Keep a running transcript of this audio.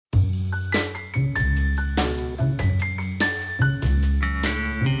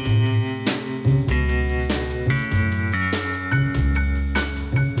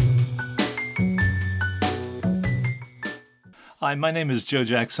Hi, my name is Joe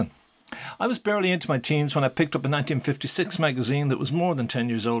Jackson. I was barely into my teens when I picked up a 1956 magazine that was more than 10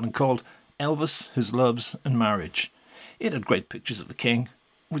 years old and called Elvis, His Loves and Marriage. It had great pictures of the king,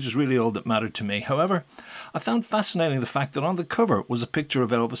 which is really all that mattered to me. However, I found fascinating the fact that on the cover was a picture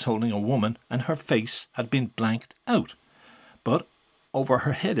of Elvis holding a woman and her face had been blanked out. But over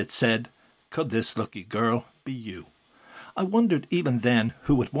her head it said, "Could this lucky girl be you?" I wondered even then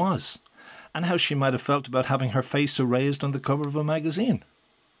who it was, and how she might have felt about having her face erased on the cover of a magazine.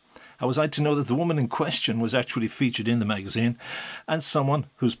 How was I to know that the woman in question was actually featured in the magazine, and someone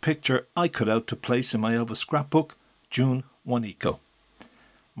whose picture I cut out to place in my Elvis scrapbook, June Juanico?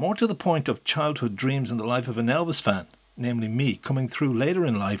 More to the point of childhood dreams in the life of an Elvis fan, namely me coming through later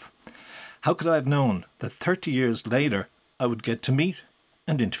in life, how could I have known that 30 years later I would get to meet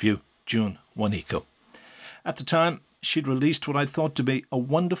and interview June Juanico? At the time, she'd released what I thought to be a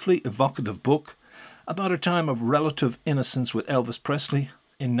wonderfully evocative book about her time of relative innocence with Elvis Presley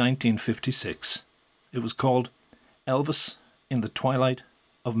in 1956. It was called Elvis in the Twilight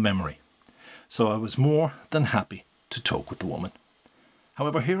of Memory. So I was more than happy to talk with the woman.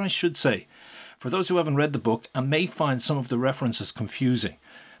 However, here I should say, for those who haven't read the book and may find some of the references confusing,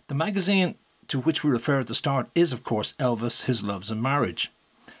 the magazine to which we refer at the start is, of course, Elvis, His Loves and Marriage.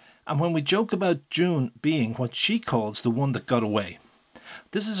 And when we joke about June being what she calls the one that got away,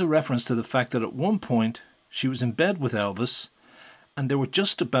 this is a reference to the fact that at one point she was in bed with Elvis and they were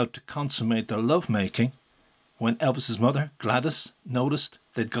just about to consummate their lovemaking when Elvis's mother, Gladys, noticed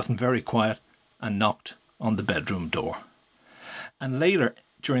they'd gotten very quiet and knocked on the bedroom door. And later,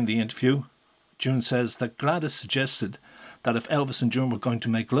 during the interview, June says that Gladys suggested that if Elvis and June were going to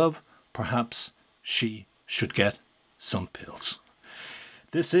make love, perhaps she should get some pills.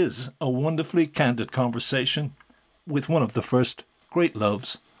 This is a wonderfully candid conversation with one of the first great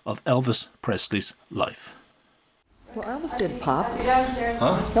loves of Elvis Presley's life. Well, Elvis did pop.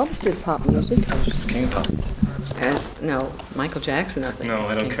 Huh? Elvis did pop music. Elvis the king of pop. No, Michael Jackson, I think. No,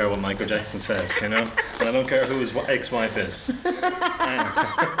 I don't care what Michael Jackson says, you know? And I don't care who his ex-wife is. In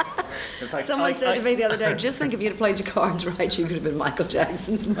fact, Someone said to me the other day, just think if you'd have played your cards right, you could have been Michael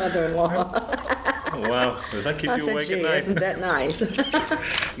Jackson's mother-in-law. Oh, wow. Does that keep you awake at night? Isn't that nice?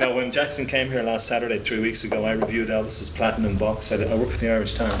 Now, when Jackson came here last Saturday, 3 weeks ago, I reviewed Elvis's Platinum box. I worked for the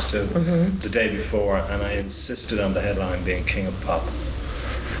Irish Times too, the day before, and I insisted on the headline being King of Pop.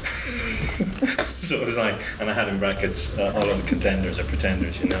 So it was like, and I had in brackets all of the contenders or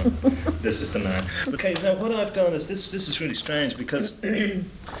pretenders, you know. This is the man. Okay, now what I've done is, this is really strange because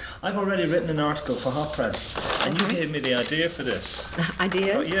I've already written an article for Hot Press, and you gave me the idea for this.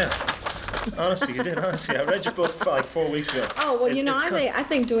 Idea? Oh, yeah. Honestly, you did. Honestly, I read your book like 4 weeks ago. Oh, well, I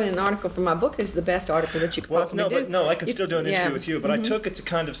think doing an article for my book is the best article that you could possibly do. No, I can still do an interview with you, but I took it to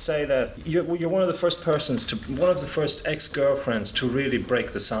kind of say that you're one of the first persons one of the first ex-girlfriends to really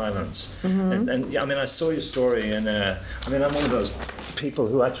break the silence. And I mean, I saw your story, and I'm one of those people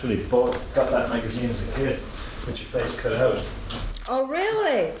who actually got that magazine as a kid with your face cut out. Oh,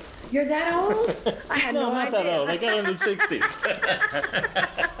 really? You're that old? I had no idea. No, not that old. I got it in the 60s.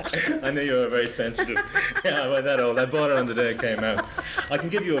 I knew you were very sensitive. Yeah, I wasn't that old. I bought it on the day it came out. I can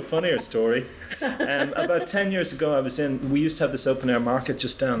give you a funnier story. About 10 years ago, we used to have this open-air market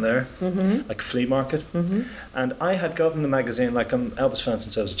just down there, like a flea market. And I had gotten the magazine, like I'm Elvis fan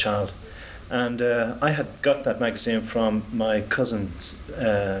since I was a child. And I had got that magazine from my cousin's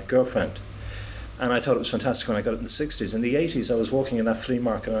girlfriend. And I thought it was fantastic when I got it in the 60s. In the 80s, I was walking in that flea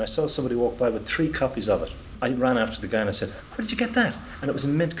market and I saw somebody walk by with 3 copies of it. I ran after the guy and I said, "Where did you get that?" And it was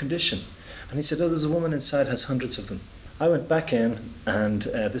in mint condition. And he said, "Oh, there's a woman inside has hundreds of them." I went back in, and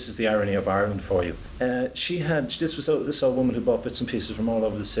this is the irony of Ireland for you. This old woman who bought bits and pieces from all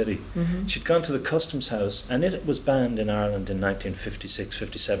over the city. She'd gone to the customs house, and it was banned in Ireland in 1956,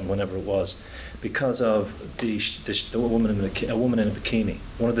 57, whenever it was, because of a woman in a bikini.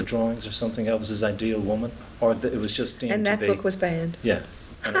 One of the drawings or something, Elvis's ideal woman, or it was just deemed to be. And that book was banned. Yeah.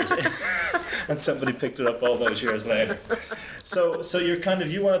 And somebody picked it up all those years later. So you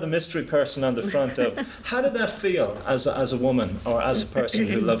are the mystery person on the front of, how did that feel as a woman or as a person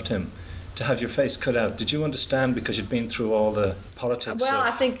who loved him, to have your face cut out? Did you understand because you'd been through all the politics? Well, I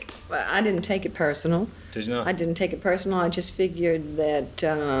think I didn't take it personal. Did you not? I didn't take it personal. I just figured that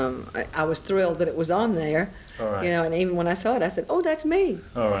I was thrilled that it was on there. All right. And even when I saw it, I said, "Oh, that's me."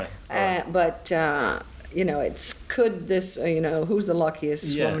 All right. But it's could this, who's the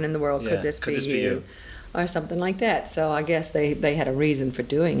luckiest woman in the world? Could this be you? Or something like that. So I guess they had a reason for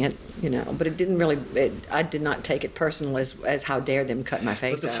doing it, but it didn't really, I did not take it personal as how dare them cut my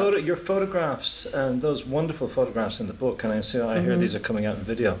face out. Your photographs, and those wonderful photographs in the book, and I hear these are coming out in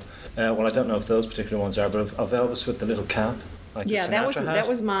video. Well, I don't know if those particular ones are, but of Elvis with the little cat. Like yeah, that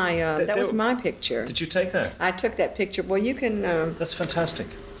was my picture. Did you take that? I took that picture. Well, you can. That's fantastic.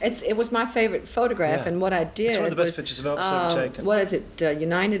 It was my favorite photograph, and what I did. It's one of the best pictures I've ever taken. What is it?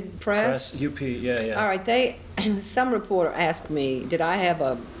 United Press. UP. Yeah. All right. Some reporter asked me,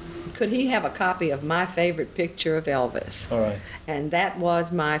 could he have a copy of my favorite picture of Elvis? All right. And that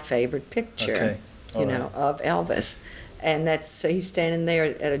was my favorite picture. Okay. Of Elvis, and he's standing there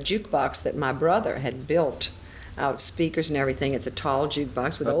at a jukebox that my brother had built out of speakers and everything. It's a tall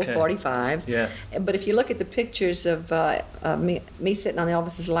jukebox with old 45s. Yeah. But if you look at the pictures of me sitting on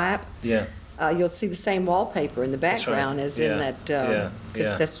Elvis's lap, yeah, you'll see the same wallpaper in the background as in that.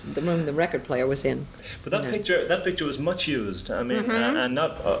 Because that's the room the record player was in. But that picture was much used. I mean, and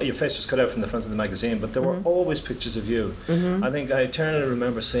not your face was cut out from the front of the magazine, but there were always pictures of you. I think I eternally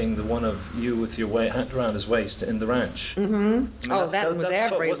remember seeing the one of you with your hand around his waist in the ranch. I mean, that was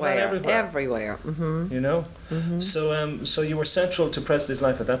everywhere. Wasn't that everywhere? Everywhere. You know. So you were central to Presley's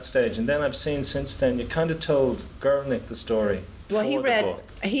life at that stage, and then I've seen since then you kind of told Gurnick the story. Well,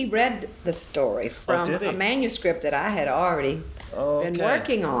 he read the story from a manuscript that I had already been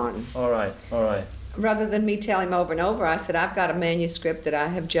working on. All right. Rather than me tell him over and over, I said, I've got a manuscript that I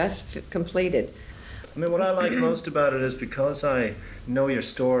have just completed. I mean, what I like most about it is because I know your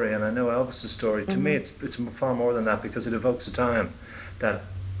story and I know Elvis's story, to me it's far more than that, because it evokes a time that,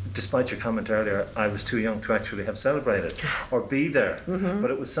 despite your comment earlier, I was too young to actually have celebrated or be there.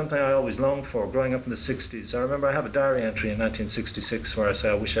 But it was something I always longed for growing up in the 60s. I remember I have a diary entry in 1966 where I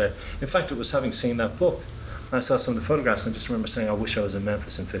say, in fact it was having seen that book. I saw some of the photographs and I just remember saying, I wish I was in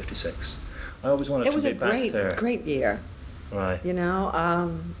Memphis in 56. I always wanted to be back there. It was a great year. Right. You know,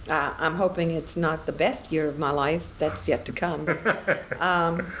 I'm hoping it's not the best year of my life. That's yet to come. But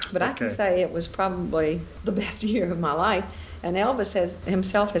I can say it was probably the best year of my life. And Elvis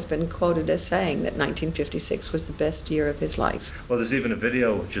himself has been quoted as saying that 1956 was the best year of his life. Well, there's even a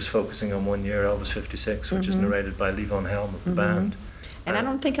video just focusing on one year, Elvis 56, which is narrated by Levon Helm of the band. And I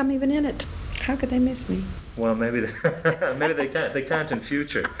don't think I'm even in it. How could they miss me? Well, maybe they can't. They can't in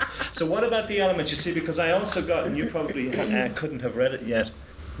future. So what about the elements? You see, because I also got, and you probably couldn't have read it yet.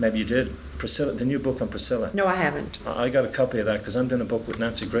 Maybe you did. Priscilla, the new book on Priscilla. No, I haven't. I got a copy of that because I'm doing a book with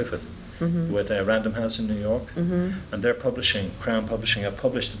Nancy Griffith with Random House in New York, and they're publishing, Crown Publishing. I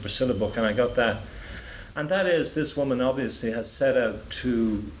published the Priscilla book, and I got that. And that is, this woman obviously has set out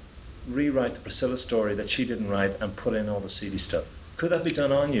to rewrite the Priscilla story that she didn't write and put in all the seedy stuff. Could that be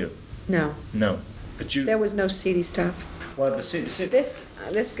done on you? No. But you. There was no seedy stuff. Well, the seedy.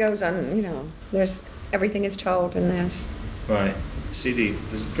 This goes on. You know, everything is told in this. Right. CD.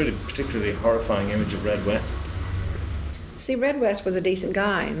 There's a particularly horrifying image of Red West. See, Red West was a decent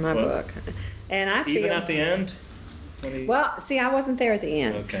guy in my book, and I feel even at the end. Well, see, I wasn't there at the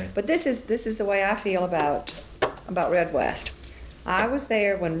end. Okay. But this is the way I feel about Red West. I was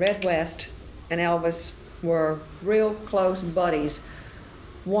there when Red West and Elvis were real close buddies.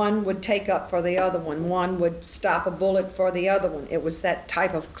 One would take up for the other one. One would stop a bullet for the other one. It was that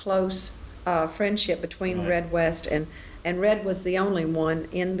type of close friendship between Red West and Red was the only one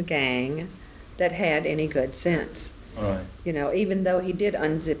in the gang that had any good sense. All right. You know, even though he did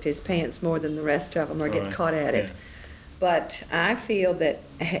unzip his pants more than the rest of them or get caught at it. But I feel that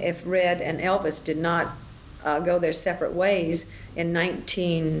if Red and Elvis did not go their separate ways in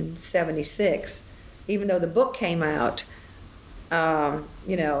 1976, even though the book came out,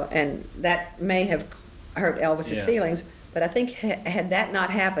 you know, and that may have hurt Elvis's feelings, but I think had that not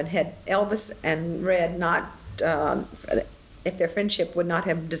happened, had Elvis and Red not, if their friendship would not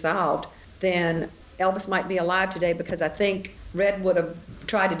have dissolved, then Elvis might be alive today, because I think Red would have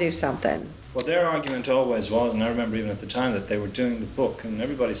tried to do something. Well, their argument always was, and I remember even at the time, that they were doing the book, and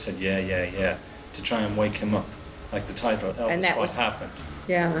everybody said, yeah, to try and wake him up. Like the title, Elvis, What Happened?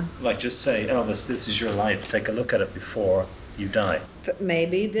 Yeah. Like, just say, Elvis, this is your life. Take a look at it before you die. But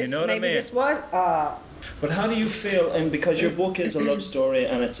maybe this, you know what I mean? This was... But how do you feel, and because your book is a love story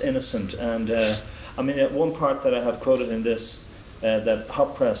and it's innocent, and I mean, one part that I have quoted in this, that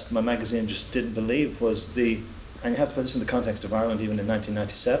Hot Press, my magazine, just didn't believe was and you have to put this in the context of Ireland even in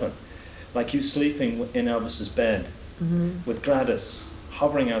 1997, like you sleeping in Elvis's bed with Gladys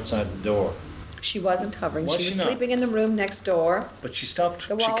hovering outside the door. She wasn't hovering. Was she was not? Sleeping in the room next door. But she stopped.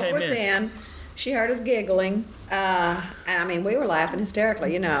 The walls were thin. She heard us giggling. I mean, we were laughing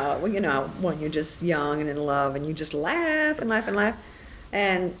hysterically. You know, when you're just young and in love, and you just laugh and laugh and laugh.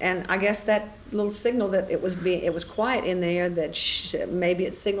 And I guess that little signal that it was quiet in there, that maybe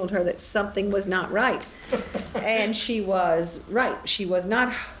it signaled her that something was not right. And she was right. She was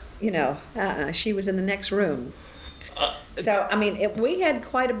not, she was in the next room. So, I mean, we had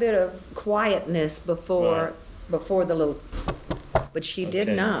quite a bit of quietness before the little but she did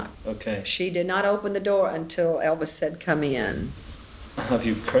not. Okay. She did not open the door until Elvis said, "Come in." Have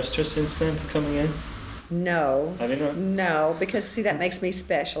you cursed her since then for coming in? No. Have you not? No, because see, that makes me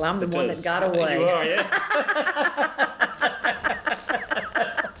special. I'm the one that got away. You are, yeah.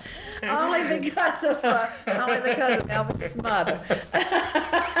 Only because of Elvis's mother.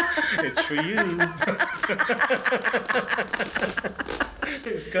 It's for you.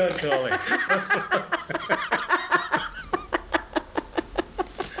 It's God calling.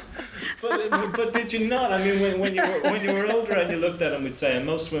 But did you not? I mean, when you were older and you looked at him, we'd say, and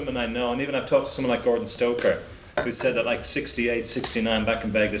most women I know, and even I've talked to someone like Gordon Stoker, who said that like 68, 69 back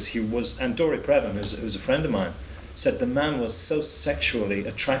in Vegas, he was, and Dory Previn, who's a friend of mine, said the man was so sexually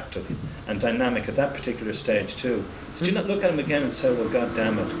attractive and dynamic at that particular stage too. Did you not look at him again and say, well, God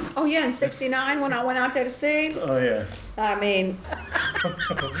damn it? Oh yeah, in '69 when I went out there to sing. Oh yeah. I mean,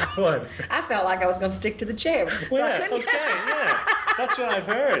 What? I felt like I was going to stick to the chair. So Yeah, yeah. That's what I've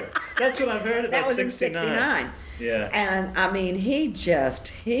heard. That's what I've heard about that was 69. in '69. Yeah. And I mean, he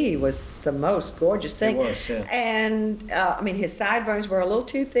was the most gorgeous thing. He was, yeah. And I mean, his sideburns were a little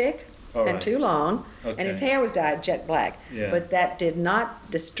too thick and too long, and his hair was dyed jet black. Yeah. But that did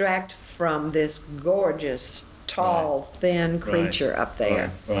not distract from this gorgeous, tall, thin creature up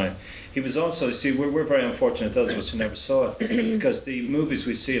there. Right. He was also, you see, we're very unfortunate, those of us who never saw it, because the movies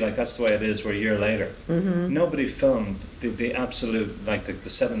we see, like That's the Way It Is, were a year later. Mm-hmm. Nobody filmed the absolute, like the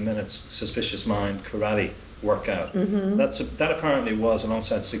 7 minutes Suspicious Mind karate workout. Mm-hmm. That apparently was,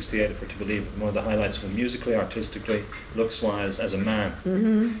 alongside 68, if we're to believe it, one of the highlights of him, musically, artistically, looks-wise, as a man.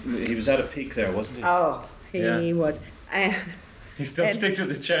 Mm-hmm. He was at a peak there, wasn't he? Oh, he was. Don't stick to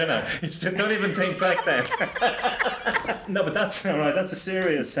the chair now. Don't even think back there. No, but that's all right. That's a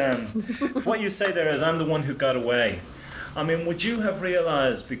serious what you say there is, I'm the one who got away. I mean, would you have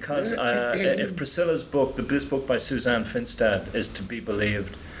realised, because if Priscilla's book, this book by Suzanne Finstad, is to be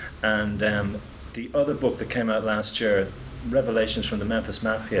believed, and the other book that came out last year, Revelations from the Memphis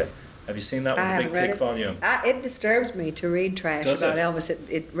Mafia, have you seen that one? The big, thick volume. It disturbs me to read trash about Elvis.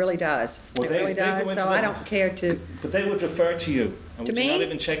 It really does. Well, it really does. So I don't care to. But they would refer to you. And to would me? you not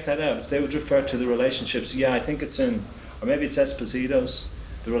even check that out? If they would refer to the relationships, I think it's in, or maybe it's Esposito's,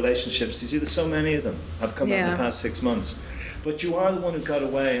 the relationships. You see, there's so many of them have come out in the past 6 months. But you are the one who got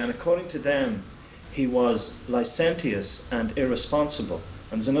away, and according to them, he was licentious and irresponsible.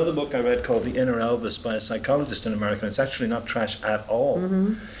 And there's another book I read called The Inner Elvis by a psychologist in America. It's actually not trash at all.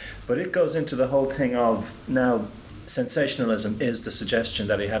 Mm-hmm. But it goes into the whole thing of, now, sensationalism is the suggestion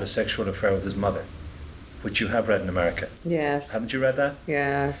that he had a sexual affair with his mother, which you have read in America. Yes. Haven't you read that?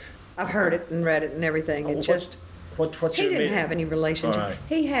 Yes. I've heard it and read it and everything. It What's he your didn't reading? have any relationship. All right.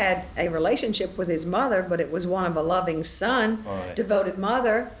 He had a relationship with his mother, but it was one of a loving son, All right. devoted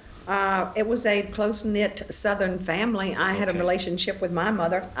mother. It was a close-knit Southern family. I had a relationship with my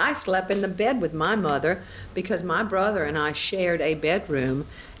mother. I slept in the bed with my mother because my brother and I shared a bedroom.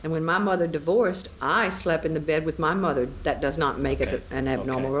 And when my mother divorced, I slept in the bed with my mother. That does not make it an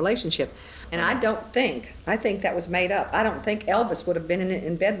abnormal relationship. And I think that was made up. I don't think Elvis would have been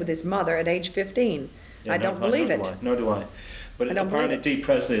in bed with his mother at age 15. I don't believe it. Nor do I. But apparently Dee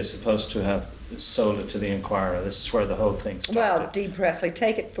Presley is supposed to have sold it to the Inquirer. This is where the whole thing started. Well, Dee Presley,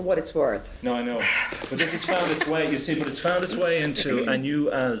 take it for what it's worth. No, I know. But this has found its way, you see, it's found its way into, and you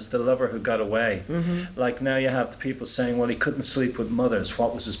as the lover who got away, like now you have the people saying, well, he couldn't sleep with mothers.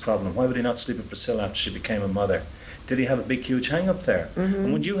 What was his problem? Why would he not sleep with Priscilla after she became a mother? Did he have a big, huge hang-up there?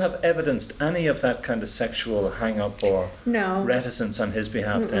 And would you have evidenced any of that kind of sexual hang-up or reticence on his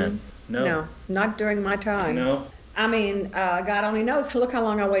behalf then? No, not during my time. No? I mean, God only knows. Look how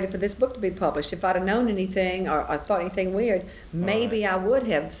long I waited for this book to be published. If I'd have known anything or thought anything weird, maybe I would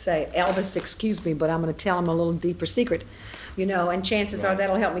have said, Elvis, excuse me, but I'm going to tell him a little deeper secret. And chances are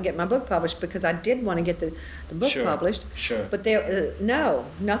that'll help me get my book published because I did want to get the book published. Sure. But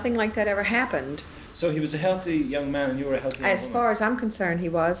nothing like that ever happened. So he was a healthy young man and you were a healthy young woman? As far as I'm concerned, he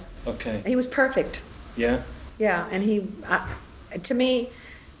was. Okay. He was perfect. Yeah? Yeah, and to me,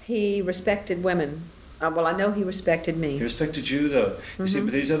 he respected women. Well, I know he respected me. He respected you, though. You see,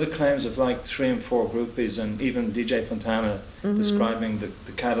 but these other claims of like 3 and 4 groupies, and even DJ Fontana describing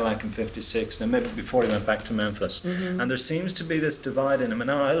the Cadillac in '56, now maybe before he went back to Memphis. And there seems to be this divide in him. And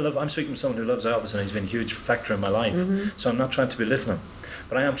now I'm speaking to someone who loves Elvis, and he's been a huge factor in my life. So I'm not trying to belittle him,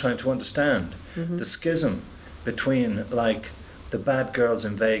 but I am trying to understand the schism between like the bad girls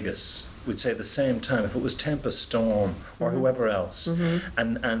in Vegas. We'd say the same time, if it was Tempest Storm or whoever else,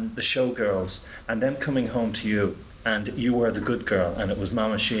 and the showgirls, and them coming home to you, and you were the good girl, and it was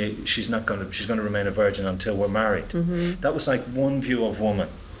Mama, she's going to remain a virgin until we're married. That was like one view of woman.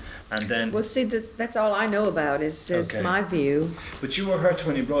 And then... Well, see, that's all I know about is my view. But you were hurt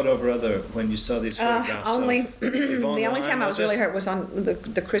when you brought over when you saw these photographs the only time I was really hurt was on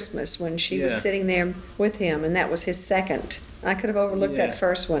the Christmas when she was sitting there with him, and that was his second. I could have overlooked that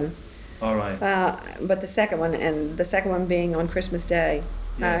first one. All right. But the second one being on Christmas Day,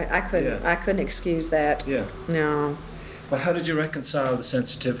 I couldn't excuse that. Yeah. No. Well, how did you reconcile the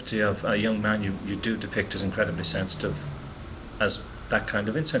sensitivity of a young man you do depict as incredibly sensitive, as that kind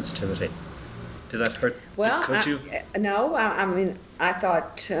of insensitivity? Did that hurt? Well, could you? No, I mean, I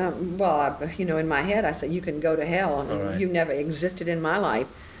thought, in my head, I said, you can go to hell. And you never existed in my life.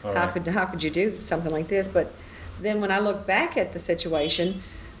 How could you do something like this? But then when I look back at the situation,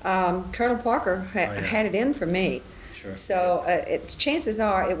 Colonel Parker had it in for me. Sure. So chances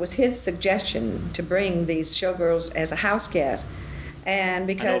are it was his suggestion to bring these showgirls as a house guest. And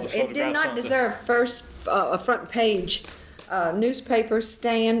because it did not deserve a front page newspaper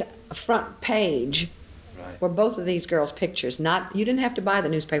stand front page were both of these girls' pictures. You didn't have to buy the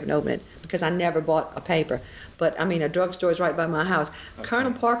newspaper and open it because I never bought a paper. But I mean, a drugstore is right by my house. Okay.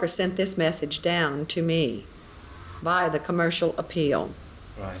 Colonel Parker sent this message down to me by the commercial appeal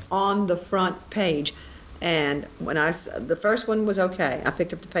on the front page. And when the first one was okay, I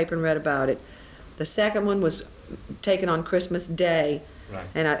picked up the paper and read about it. The second one was taken on Christmas Day. Right.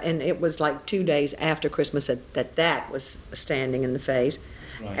 And it was like 2 days after Christmas that was standing in the face.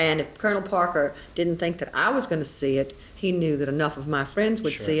 Right. And if Colonel Parker didn't think that I was going to see it, he knew that enough of my friends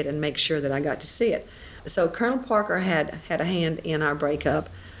would see it and make sure that I got to see it. So Colonel Parker had a hand in our breakup.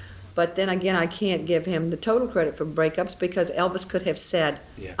 But then again, I can't give him the total credit for breakups because Elvis could have said,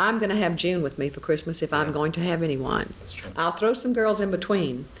 I'm going to have June with me for Christmas if I'm going to have anyone. That's true. I'll throw some girls in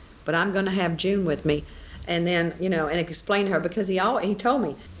between, but I'm going to have June with me. And then, and explain to her, because he told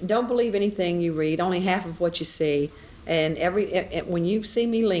me, don't believe anything you read, only half of what you see. And when you see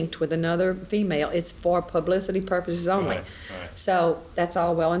me linked with another female, it's for publicity purposes only. Right. So that's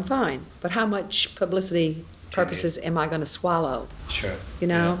all well and fine. But how much publicity purposes am I going to swallow? Sure.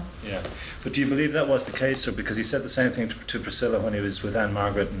 Yeah. But do you believe that was the case, or because he said the same thing to Priscilla when he was with Anne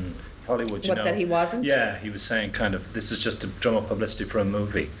Margaret in Hollywood? That he wasn't? Yeah, he was saying kind of, this is just to drum up publicity for a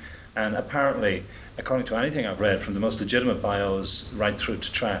movie. And apparently, according to anything I've read, from the most legitimate bios right through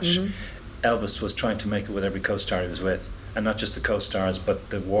to trash, Elvis was trying to make it with every co-star he was with. And not just the co-stars, but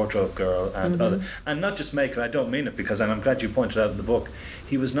the wardrobe girl and other. And not just make it, I don't mean it, because, and I'm glad you pointed out in the book,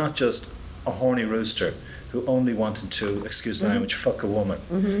 he was not just a horny rooster who only wanted to, excuse the language, fuck a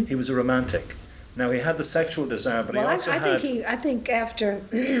woman. He was a romantic. Now, he had the sexual desire, but he also had... I think after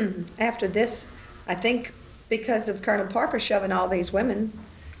this, I think because of Colonel Parker shoving all these women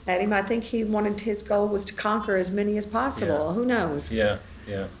at him, I think his goal was to conquer as many as possible. Yeah. Who knows? Yeah.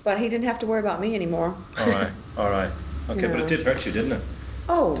 But he didn't have to worry about me anymore. All right. Okay, but it did hurt you, didn't it?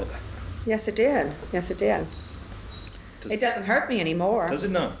 Oh, yes it did. It doesn't hurt me anymore. Does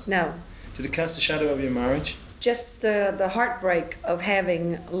it not? No. Did it cast a shadow over your marriage? Just the heartbreak of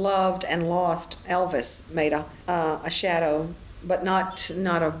having loved and lost Elvis made a shadow, but not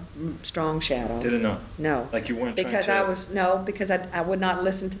a strong shadow. Did it not? No. Like you weren't because I would not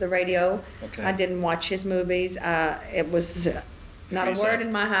listen to the radio. Okay. I didn't watch his movies. It was not a word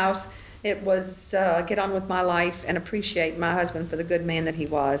in my house. It was get on with my life and appreciate my husband for the good man that he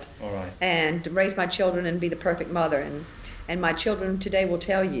was. All right. And raise my children and be the perfect mother. And my children today will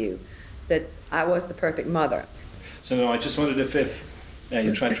tell you that I was the perfect mother. So no, I just wondered if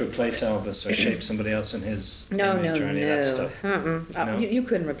you tried to replace Elvis or shape somebody else in his image or any of that stuff. No. You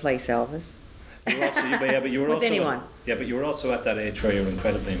couldn't replace Elvis. You were also, but you were with also anyone. Yeah, but you were also at that age where you were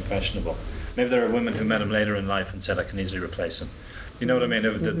incredibly impressionable. Maybe there are women who met him later in life and said, I can easily replace him. You know what I mean?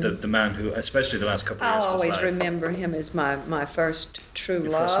 The man who, especially the last couple of years I'll of his always life. remember him as my first true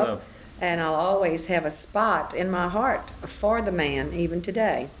Your love. first love. And I'll always have a spot in my heart for the man, even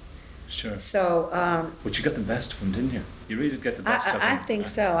today. Sure. So. But you got the best of him, didn't you? You really did get the best of him. I think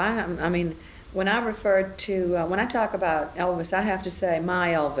so. I mean, when I when I talk about Elvis, I have to say my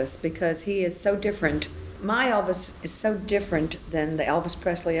Elvis, because he is so different. My Elvis is so different than the Elvis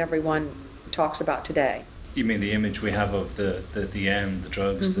Presley everyone talks about today. You mean the image we have of the end, the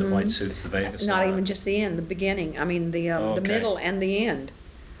drugs, the white suits, the Vegas? Not even just the end, the beginning. I mean, the middle and the end.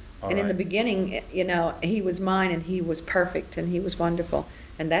 And in the beginning, he was mine and he was perfect and he was wonderful.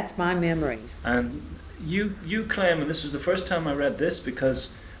 And that's my memories. And you claim, and this was the first time I read this,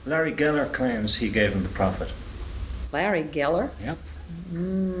 because Larry Geller claims he gave him the prophet. Larry Geller? Yep.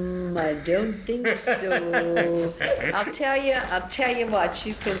 I don't think so. I'll tell you what,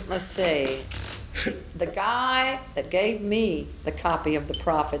 let's see. The guy that gave me the copy of the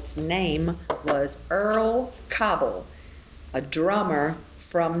prophet's name was Earl Cobble, a drummer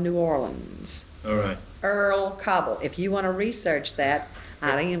from New Orleans. All right. Earl Cobble. If you want to research that,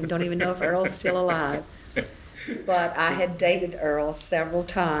 I don't even know if Earl's still alive. But I had dated Earl several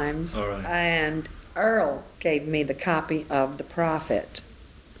times. All right. And Earl gave me the copy of The Prophet.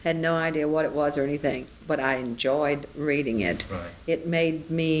 Had no idea what it was or anything, but I enjoyed reading it. Right. It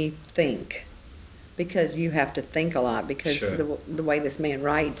made me think, because you have to think a lot because Sure. the way this man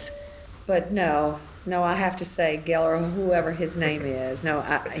writes. But no, I have to say Geller, whoever his name is,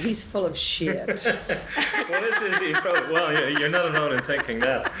 he's full of shit. Well, you're not alone in thinking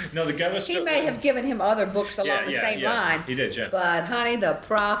that. No, the Geller He may have given him other books along the same line. He did, yeah. But honey, The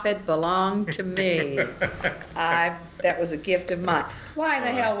Prophet belonged to me. That was a gift of mine. Why in the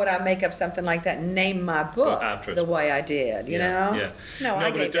hell would I make up something like that and name my book after it. the way I did? You know? Yeah. No,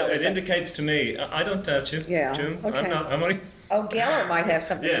 I gave but it indicates to me. I don't doubt you. Yeah, June. okay. I'm only. Oh, Geller might have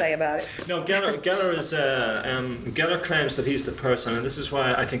something to say about it. No, Geller is Geller claims that he's the person, and this is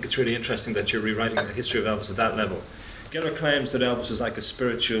why I think it's really interesting that you're rewriting the history of Elvis at that level. Geller claims that Elvis was like a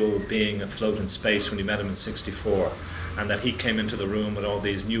spiritual being afloat in space when he met him in '64, and that he came into the room with all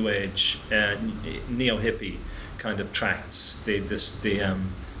these new age neo-hippie kind of tracts, the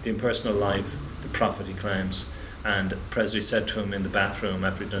impersonal life, the prophet, he claims. And Presley said to him in the bathroom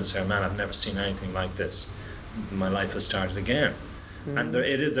after he'd done his hair, "Man, I've never seen anything like this. My life has started again." Mm-hmm. And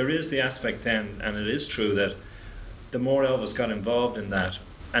there is the aspect then, and it is true that the more Elvis got involved in that,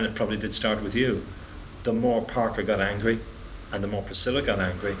 and it probably did start with you, the more Parker got angry, and the more Priscilla got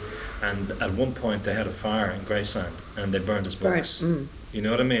angry, and at one point they had a fire in Graceland, and they burned his books. You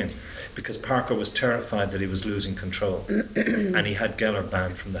know what I mean? Because Parker was terrified that he was losing control, and he had Geller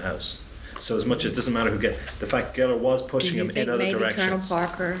banned from the house. So as much as it doesn't matter who the fact Geller was pushing him in other directions. Colonel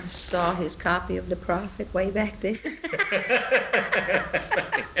Parker saw his copy of The Prophet way back then?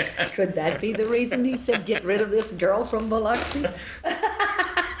 Could that be the reason he said, "Get rid of this girl from Biloxi"?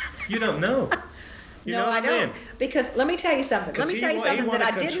 You don't know. I don't. Because let me tell you something. Let me tell you something that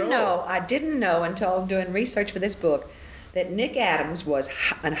I didn't know. I didn't know until doing research for this book, that Nick Adams was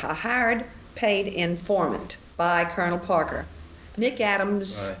a hired, paid informant by Colonel Parker. Nick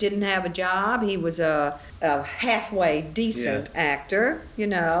Adams didn't have a job. He was a halfway decent actor,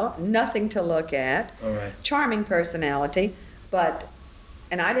 nothing to look at. All right. Charming personality,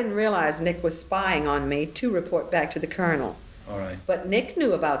 and I didn't realize Nick was spying on me to report back to the Colonel. All right. But Nick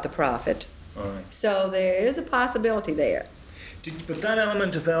knew about The Prophet. All right. So there is a possibility there. But that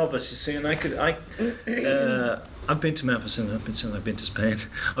element of Elvis, you see, and I've been to Memphis and I've been to Spain.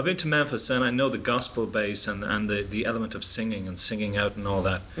 I've been to Memphis and I know the gospel bass and the element of singing and singing out and all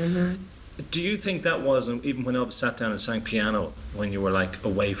that. Mm-hmm. Do you think that was, even when Elvis sat down and sang piano when you were like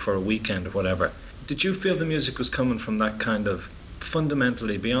away for a weekend or whatever, did you feel the music was coming from that kind of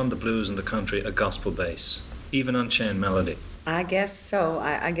fundamentally, beyond the blues and the country, a gospel bass? Even Unchained Melody? I guess so.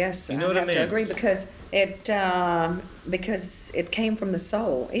 I guess I have to agree because it came from the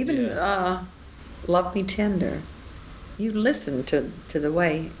soul. Even "Love Me Tender," you listen to the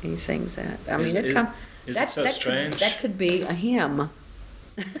way he sings that. Is it so strange? That could be a hymn.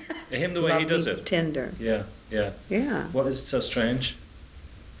 A hymn the way he does it. Tender. Yeah. What is it so strange?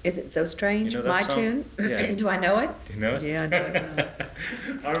 Is it so strange? You know my song? Tune. Yeah. Do I know it? Do you know it? Yeah, I know it.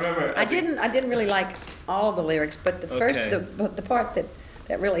 I remember. I didn't really like all of the lyrics, but the part that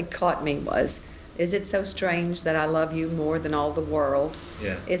really caught me was, "Is it so strange that I love you more than all the world?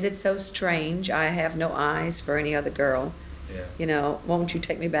 Yeah. Is it so strange I have no eyes for any other girl? Yeah. Won't you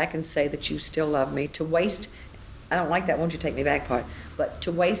take me back and say that you still love me? To waste," I don't like that "won't you take me back" part, but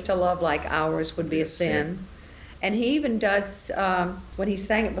 "to waste a love like ours would be a sin." And he even does, when he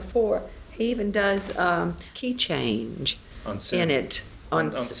sang it before, he even does key change on sin. in it.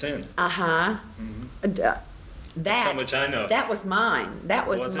 On sin. Uh-huh. Mm-hmm. That's how much I know. That was mine. That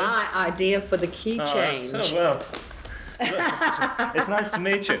was my idea for the key change. Oh, well. It's nice to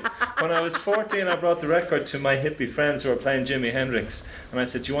meet you. When I was 14, I brought the record to my hippie friends who were playing Jimi Hendrix, and I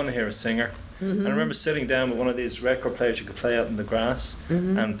said, "Do you want to hear a singer?" Mm-hmm. I remember sitting down with one of these record players you could play out in the grass,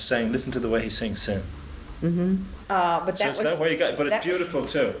 and saying, "Listen to the way he sings Sin." Mm-hmm. But so that where you got? But it's beautiful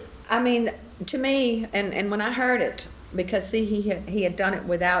too. I mean, to me, and when I heard it, because see, he had done it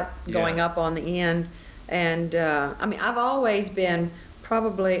without going up on the end, and I mean, I've always been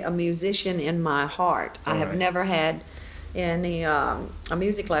probably a musician in my heart. I have never had any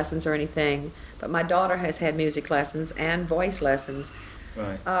music lessons or anything, but my daughter has had music lessons and voice lessons.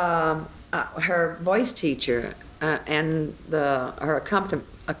 Right. Her voice teacher and her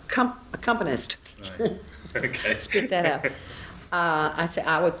accompanist. Right. Okay. Spit that out. I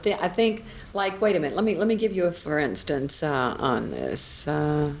think, like, wait a minute. Let me give you a for instance on this.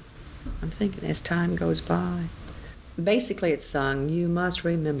 I'm thinking as time goes by. basically it's sung, you must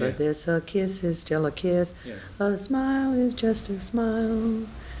remember this, a kiss is still a kiss, a smile is just a smile.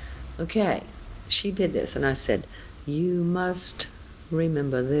 Okay, she did this, and I said, you must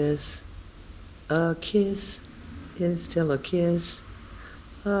remember this, a kiss is still a kiss,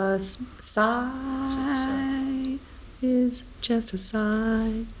 a sigh is just a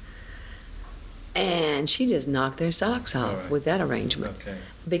sigh. And she just knocked their socks off with that arrangement. Okay.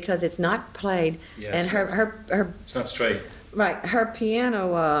 Because it's not played, and her it's not straight. Right, her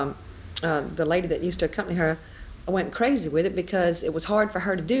piano, the lady that used to accompany her, went crazy with it because it was hard for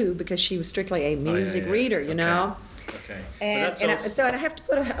her to do because she was strictly a music reader, you know. Okay. And so I have to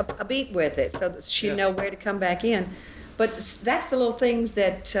put a beat with it so that she'd know where to come back in. But that's the little things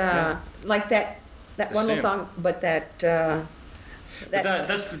that, like that one little song, but that's the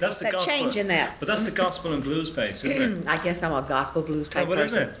gospel. Change in that. But that's the gospel and blues base, isn't it? I guess I'm a gospel blues type person.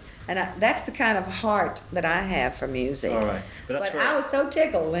 Isn't it? And that's the kind of heart that I have for music. All right. But I was so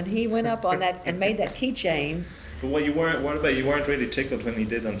tickled when he went up on that and made that keychain. But you weren't really tickled when he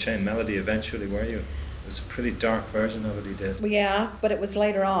did Unchained Melody eventually, were you? It was a pretty dark version of it he did. Well, yeah, but it was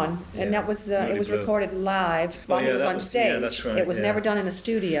later on, and that was it was recorded live while he was on stage. Yeah, that's right. It was never done in a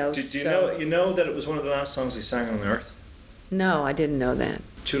studio. Do you know that it was one of the last songs he sang on Earth? No, I didn't know that.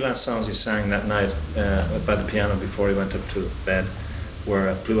 2 last songs he sang that night by the piano before he went up to bed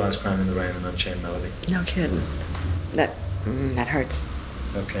were Blue Eyes Crying in the Rain and Unchained Melody. No kidding. That hurts.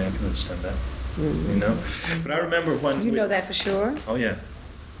 Okay, I can understand that. You know? But I remember when... You know that for sure? Oh, yeah.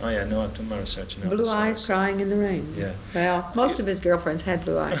 No, I've done my research. Blue Eyes Crying in the Rain. Yeah. Well, most of his girlfriends had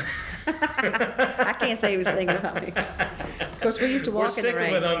blue eyes. I can't say he was thinking about me. Of course, we used to walk in the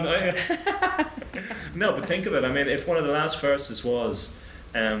rain. No, but think of it. I mean, if one of the last verses was,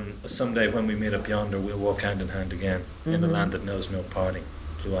 someday when we meet up yonder, we'll walk hand in hand again in a land that knows no parting.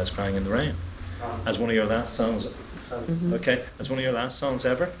 Blue Eyes Crying in the Rain. As one of your last songs. Okay, as one of your last songs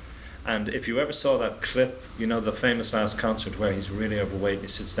ever. And if you ever saw that clip, you know, the famous last concert where he's really overweight and he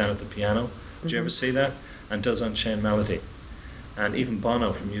sits down at the piano. Did you ever see that? And does Unchained Melody. And even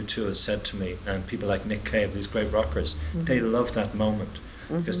Bono from U2 has said to me, and people like Nick Cave, these great rockers, they love that moment.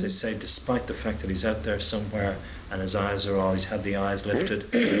 Because they say, despite the fact that he's out there somewhere and his eyes are all, he's had the eyes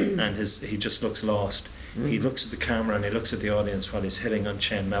lifted and he just looks lost. He looks at the camera and he looks at the audience while he's hitting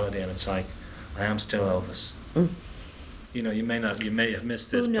Unchained Melody, and it's like, I am still Elvis. You know, you may have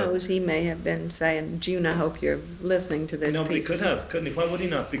missed this. Who knows? He may have been saying, June, I hope you're listening to this piece. No, but he could have, couldn't he? Why would he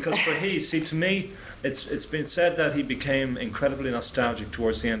not? Because to me, it's been said that he became incredibly nostalgic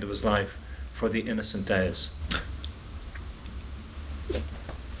towards the end of his life for the innocent days.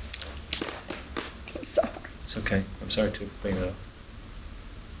 Sorry. It's okay. I'm sorry to bring it up.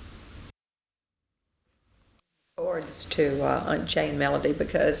 Chords to Unchained Melody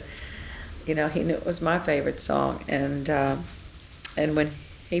because, you know, he knew it was my favorite song, and when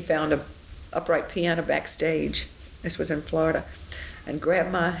he found a upright piano backstage, this was in Florida, and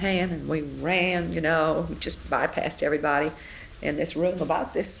grabbed my hand and we ran, you know, we just bypassed everybody in this room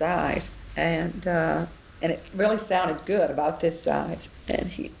about this size, and it really sounded good about this size,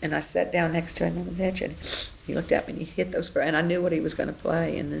 and I sat down next to him on the bench, and he looked at me and he hit those, and I knew what he was going to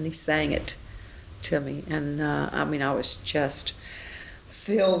play, and then he sang it to me, and I mean, I was just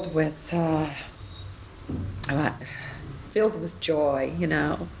filled with joy, you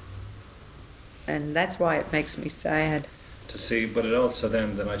know, and that's why it makes me sad to see. But it also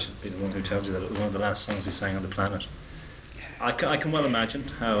then that I should be the one who tells you that it was one of the last songs he sang on the planet. I can well imagine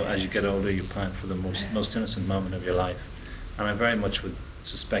how, as you get older, you plan for the most innocent moment of your life, and I very much would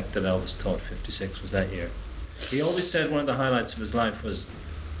suspect that Elvis thought 56 was that year. He always said one of the highlights of his life was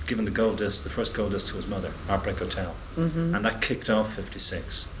giving the first gold disc to his mother, Heartbreak Hotel, and that kicked off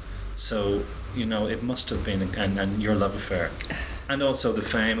 56. So, you know, it must have been, and your love affair, and also the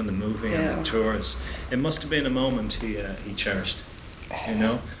fame and the movie and the tours, it must have been a moment he cherished, you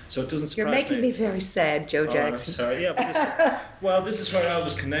know. So it doesn't surprise me. You're making me very sad, Joe Jackson. I'm sorry. Yeah, but this is where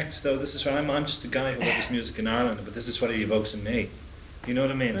Elvis connects, though. This is where I'm just a guy who loves music in Ireland, but this is what he evokes in me. You know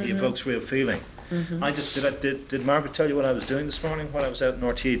what I mean? He evokes real feeling. I just did Margaret tell you what I was doing this morning while I was out in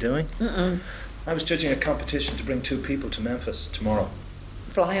RTE doing? I was judging a competition to bring 2 people to Memphis tomorrow.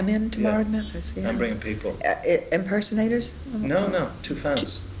 Fly them in tomorrow to Memphis. Yeah. I'm bringing people. Impersonators? No, 2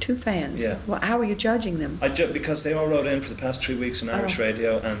 fans. 2 fans. Yeah. Well, how are you judging them? Because they all wrote in for the past 3 weeks on Irish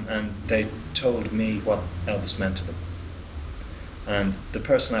radio, and they told me what Elvis meant to them. And the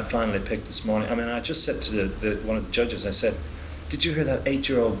person I finally picked this morning, I mean, I just said to one of the judges, I said, did you hear that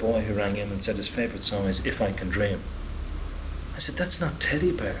 8-year-old boy who rang in and said his favourite song is If I Can Dream? I said, that's not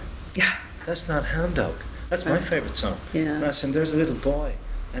Teddy Bear. Yeah. That's not Hound Dog. That's my favourite song. Yeah. And I said, there's a little boy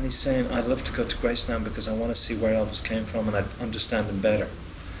and he's saying, I'd love to go to Graceland because I want to see where Elvis came from and I'd understand him better.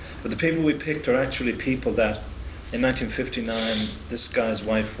 But the people we picked are actually people that, in 1959, this guy's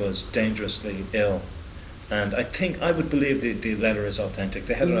wife was dangerously ill. And I would believe the letter is authentic.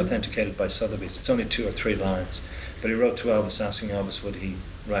 They had it authenticated by Sotheby's. It's only 2 or 3 lines. But he wrote to Elvis asking Elvis would he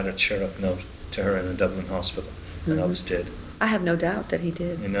write a cheer-up note to her in a Dublin hospital. And Elvis did. I have no doubt that he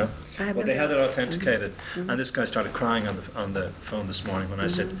did. You know? Well, they had it authenticated. Mm-hmm. And this guy started crying on the phone this morning when I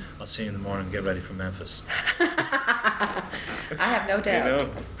said, I'll see you in the morning, get ready for Memphis. I have no doubt.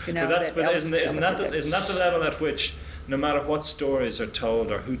 But isn't that the level at which, no matter what stories are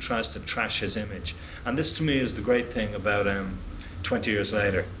told or who tries to trash his image, and this to me is the great thing about 20 years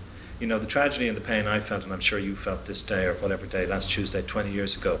later, you know, the tragedy and the pain I felt, and I'm sure you felt this day or whatever day, last Tuesday, 20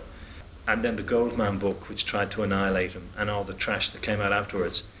 years ago, and then the Goldman book, which tried to annihilate him, and all the trash that came out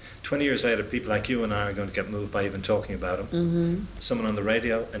afterwards. 20 years later, people like you and I are going to get moved by even talking about him. Mm-hmm. Someone on the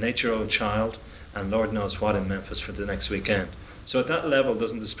radio, an 8-year-old child, and Lord knows what in Memphis for the next weekend. So at that level,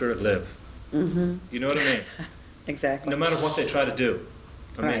 doesn't the spirit live? Mm-hmm. You know what I mean? Exactly. No matter what they try to do.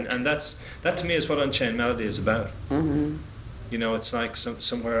 I mean, and that to me is what Unchained Melody is about. Mm-hmm. You know, it's like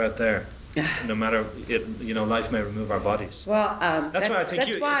somewhere out there. No matter it, you know, life may remove our bodies. Well, that's why I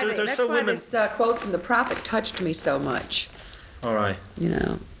think that's why this quote from the prophet touched me so much. All right. You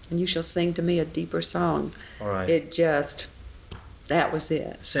know, and you shall sing to me a deeper song. All right. It just, that was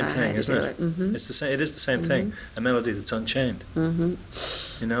it. Same thing, isn't it? Mm-hmm. It's the same. It is the same thing. A melody that's unchained.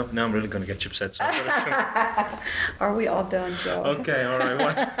 Mm-hmm. You know. Now I'm really going to get you upset. So Are we all done, Joe? Okay. All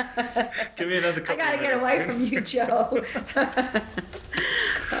right. Give me another couple. I got to get away from you, Joe.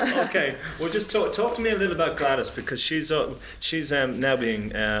 Okay, well, just talk to me a little about Gladys, because she's now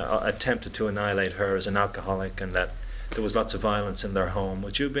being attempted to annihilate her as an alcoholic, and that there was lots of violence in their home.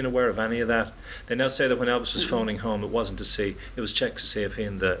 Would you have been aware of any of that? They now say that when Elvis was phoning home, it wasn't to see, it was checked to see if she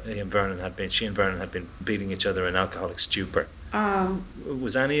and Vernon had been beating each other in alcoholic stupor.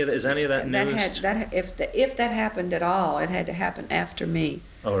 Is any of that news? If that happened at all, it had to happen after me.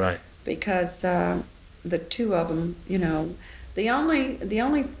 Oh, right. Because the two of them, you know. The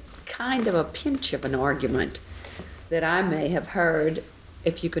only kind of a pinch of an argument that I may have heard,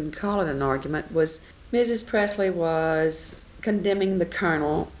 if you can call it an argument, was Mrs. Presley was condemning the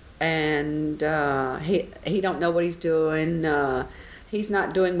Colonel, and he don't know what he's doing. He's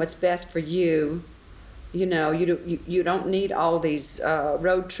not doing what's best for you. You know, you don't need all these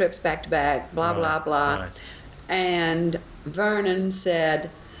road trips back to back. Blah blah blah. Right. And Vernon said,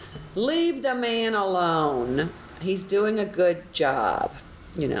 "Leave the man alone. He's doing a good job."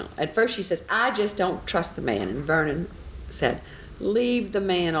 You know, at first she says, "I just don't trust the man." And Vernon said, "Leave the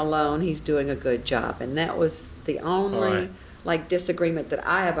man alone. He's doing a good job." And that was the only disagreement that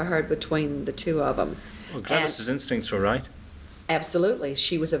I ever heard between the two of them. Well, Gladys's instincts were right. Absolutely.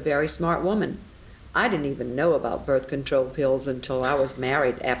 She was a very smart woman. I didn't even know about birth control pills until I was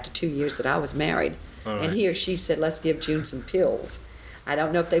married, after 2 years that I was married. Right. And here she said, "Let's give June some pills." I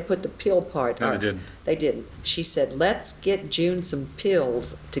don't know if they put the pill part. No, they didn't. They didn't. She said, "Let's get June some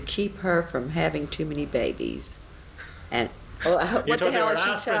pills to keep her from having too many babies." And what the hell is she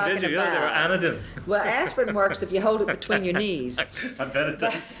aspirin, talking did you? about? They were Anadin. Well, aspirin works if you hold it between your knees. I bet it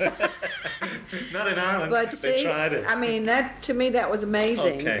does. Not in Ireland. But they tried it. I mean, to me that was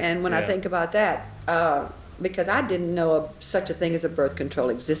amazing. Okay. And when I think about that, because I didn't know such a thing as a birth control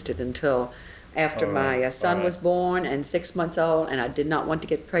existed until after my son was born and 6 months old, and I did not want to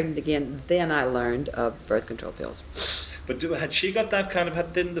get pregnant again. Then I learned of birth control pills. But had she got that kind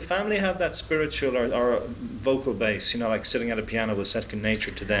of, didn't the family have that spiritual or vocal base, you know, like sitting at a piano was second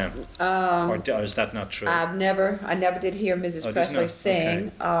nature to them? Or is that not true? I never did hear Mrs. Presley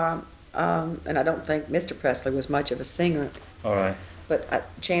sing, and I don't think Mr. Presley was much of a singer. All right. But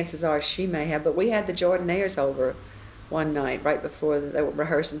chances are she may have. But we had the Jordanaires over one night right before they were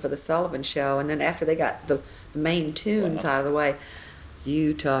rehearsing for the Sullivan Show, and then after they got the main tunes out of the way,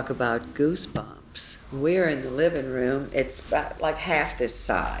 you talk about goosebumps. We're in the living room. It's about like half this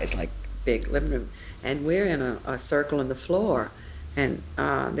size, like big living room, and we're in a circle on the floor, and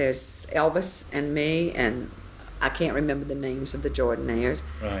there's Elvis and me, and I can't remember the names of the Jordanaires.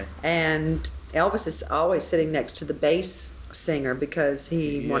 Right. And Elvis is always sitting next to the bass singer because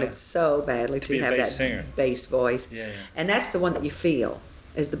he wanted so badly to have that bass voice. Yeah. And that's the one that you feel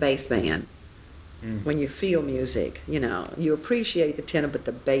is the bass man. When you feel music, you know, you appreciate the tenor, but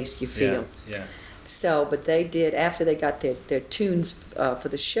the bass you feel. Yeah. So, but they did, after they got their tunes for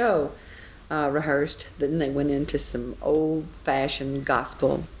the show rehearsed, then they went into some old-fashioned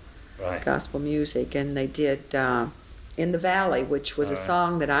gospel music, and they did In the Valley, which was a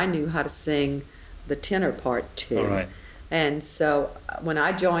song that I knew how to sing the tenor part to. All right. And so when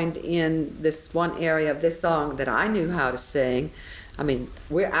I joined in this one area of this song that I knew how to sing, I mean,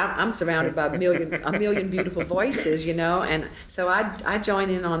 I'm surrounded by a million beautiful voices, you know, and so I join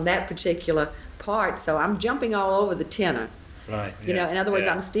in on that particular part. So I'm jumping all over the tenor. Right. You know, in other words,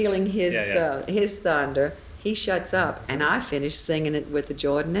 I'm stealing his thunder. He shuts up, and I finish singing it with the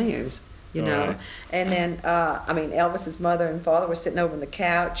Jordanaires, you know. Right. And then, I mean, Elvis's mother and father were sitting over on the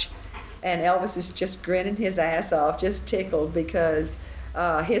couch, and Elvis is just grinning his ass off, just tickled because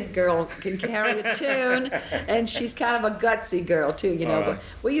his girl can carry a tune, and she's kind of a gutsy girl too, you know. Right. But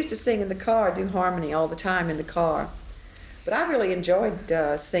we used to sing in the car, do harmony all the time in the car. But I really enjoyed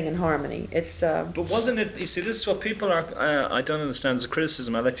singing harmony. It's. But wasn't it? You see, this is what people are. I don't understand. As a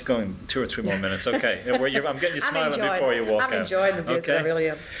criticism, I'll let you go in 2 or 3 more minutes. Okay, I'm getting you smiling before you walk out. I'm enjoying the visit. Okay? I really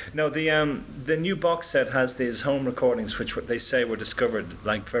am. No, the new box set has these home recordings, which they say were discovered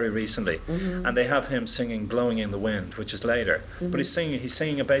like very recently, Mm-hmm. and they have him singing "Blowing in the Wind," which is later. Mm-hmm. But he's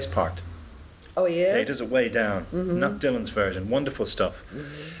singing a bass part. Oh, he Yeah, he is? does it way down, Mm-hmm. not Dylan's version. Wonderful stuff. Mm-hmm.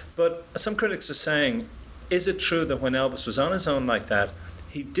 But some critics are saying, is it true that when Elvis was on his own like that,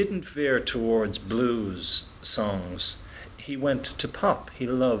 he didn't veer towards blues songs? He went to pop. He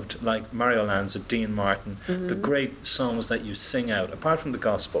loved, like Mario Lanza, Dean Martin, the great songs that you sing out, apart from the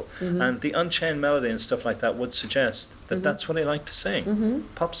gospel. And the Unchained Melody and stuff like that would suggest that that's what he liked to sing.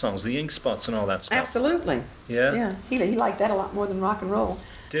 Pop songs, the ink spots and all that stuff. Absolutely. Yeah? Yeah. He liked that a lot more than rock and roll.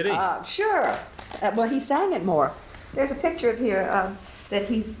 Did he? Sure. Well, he sang it more. There's a picture of here that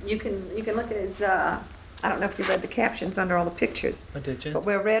you can look at his. I don't know if you read the captions under all the pictures. Oh, did you? But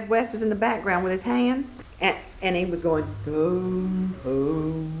where Red West is in the background with his hand, and he was going, oh,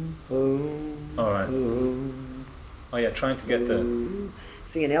 oh, oh. All right. Oh, yeah, trying to get the...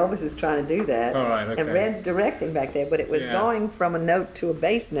 See, and Elvis is trying to do that. All right, okay. And Red's directing back there, but it was going from a note to a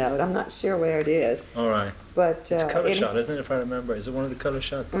bass note. I'm not sure where it is. All right. But it's a color shot, isn't it, if I remember? Is it one of the color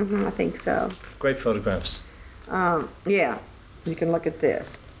shots? I think so. Great photographs. Yeah, you can look at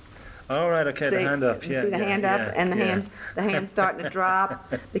this. All right, okay, See, the hand up. you see the hand up, and the hand's starting to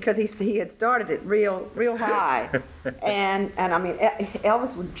drop because he had started it real high, and I mean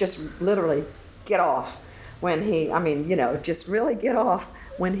Elvis would just literally get off when just really get off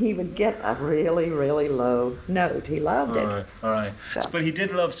when he would get a really low note. He loved it. All right. So. But he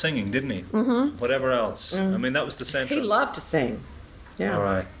did love singing, didn't he? Mm-hmm. Whatever else. I mean, that was the central. He loved to sing. Yeah. All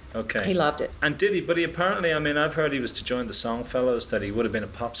right. Okay. He loved it. And did he? But he apparently, I mean, I've heard he was to join the Songfellows, that he would have been a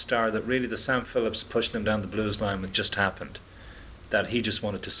pop star, that really the Sam Phillips pushing him down the blues line that just happened, that he just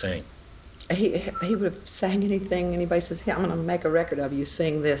wanted to sing. He would have sang anything. Anybody says, hey, I'm going to make a record of you,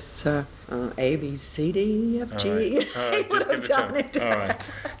 sing this A, B, C, D, F, G. All right, he just would give have it done to him. it. All right.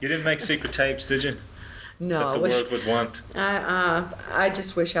 You didn't make secret tapes, did you? No. That the world would want? I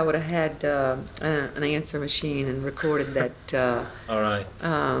just wish I would have had an answer machine and recorded that. All right.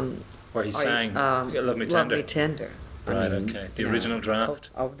 Where he sang Love Me Tender. Love Me Tender. Right, okay. The original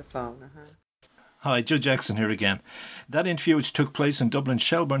draft. Over the phone, Hi, Joe Jackson here again. That interview, which took place in Dublin's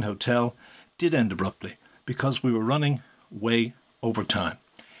Shelburne Hotel, did end abruptly because we were running way over time.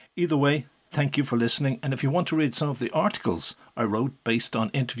 Either way, thank you for listening, and if you want to read some of the articles I wrote based on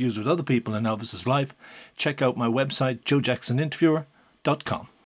interviews with other people in Elvis's life, check out my website, joejacksoninterviewer.com.